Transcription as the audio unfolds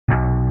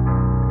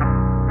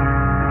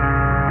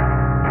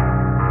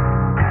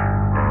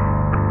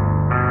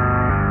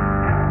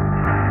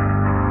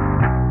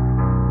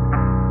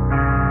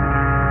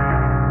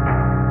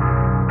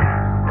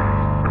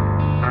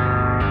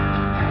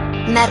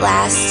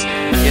Prod.Metlast.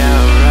 Yeah, I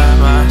write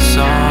my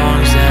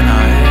songs, then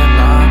I hit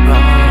my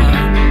bone.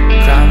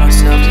 Cry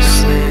myself to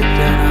sleep,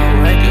 then I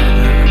wake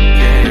up and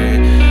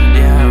repeat.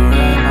 Yeah, I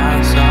write my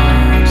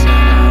songs,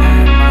 then I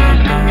hit my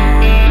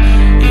bone.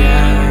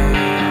 Yeah,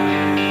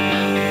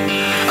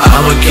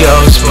 I'm a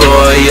ghost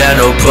boy, yeah,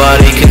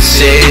 nobody can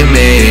see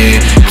me.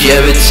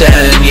 Give it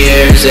 10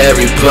 years,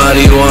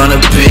 everybody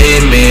wanna be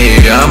me.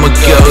 I'm a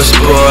ghost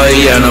boy,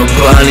 yeah,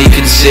 nobody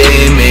can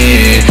see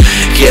me.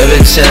 Give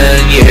it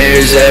 10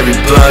 years,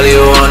 everybody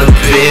wanna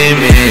be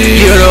me.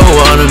 You don't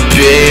wanna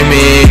be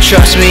me,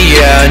 trust me,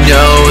 yeah, I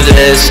know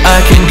this. I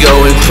can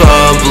go in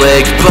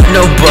public, but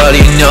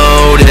nobody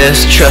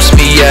noticed. Trust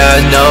me, yeah,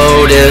 I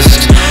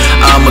noticed.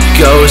 I'm a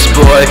ghost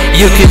boy,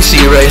 you can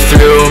see right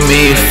through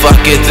me.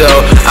 Fuck it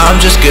though, I'm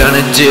just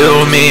gonna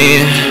do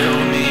me.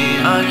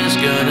 I'm just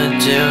gonna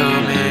do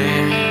me.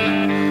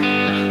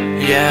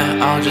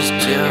 Yeah, I'll just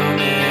do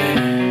me.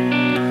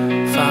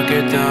 Fuck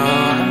it though,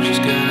 I'm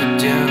just gonna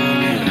do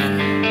me.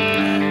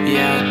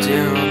 Yeah,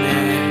 do me.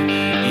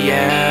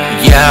 Yeah,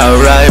 I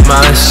write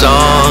my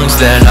songs,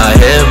 then I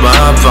hit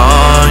my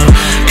bong.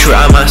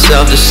 Cry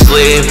myself to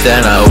sleep,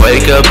 then I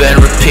wake up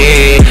and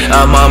repeat.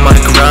 I'm on my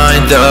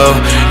grind though,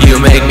 you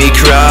make me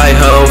cry,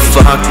 oh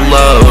fuck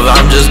love,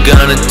 I'm just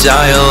gonna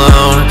die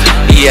alone.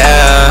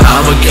 Yeah,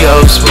 I'm a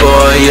ghost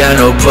boy, yeah,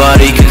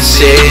 nobody can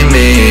see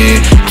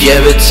me.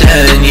 Give it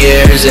 10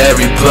 years,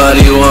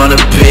 everybody wanna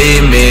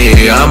be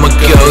me. I'm a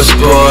ghost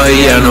boy,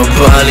 yeah,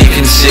 nobody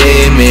can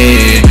see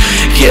me.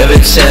 Give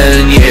it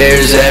 10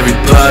 years,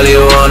 everybody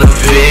wanna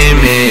be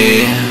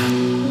me.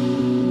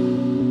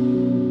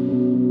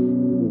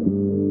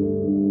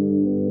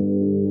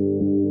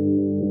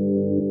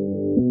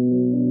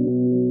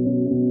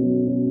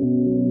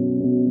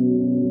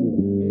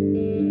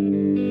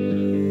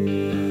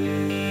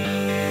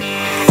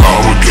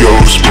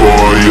 Ghost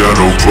boy, yeah,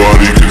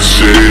 nobody can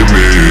see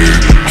me.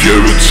 Give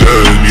it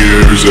 10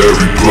 years,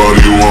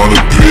 everybody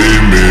wanna be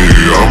me.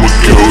 I'm a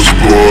ghost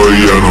boy,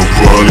 yeah,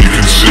 nobody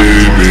can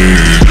see me.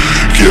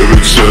 Give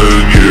it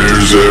 10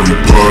 years,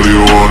 everybody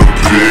wanna be me.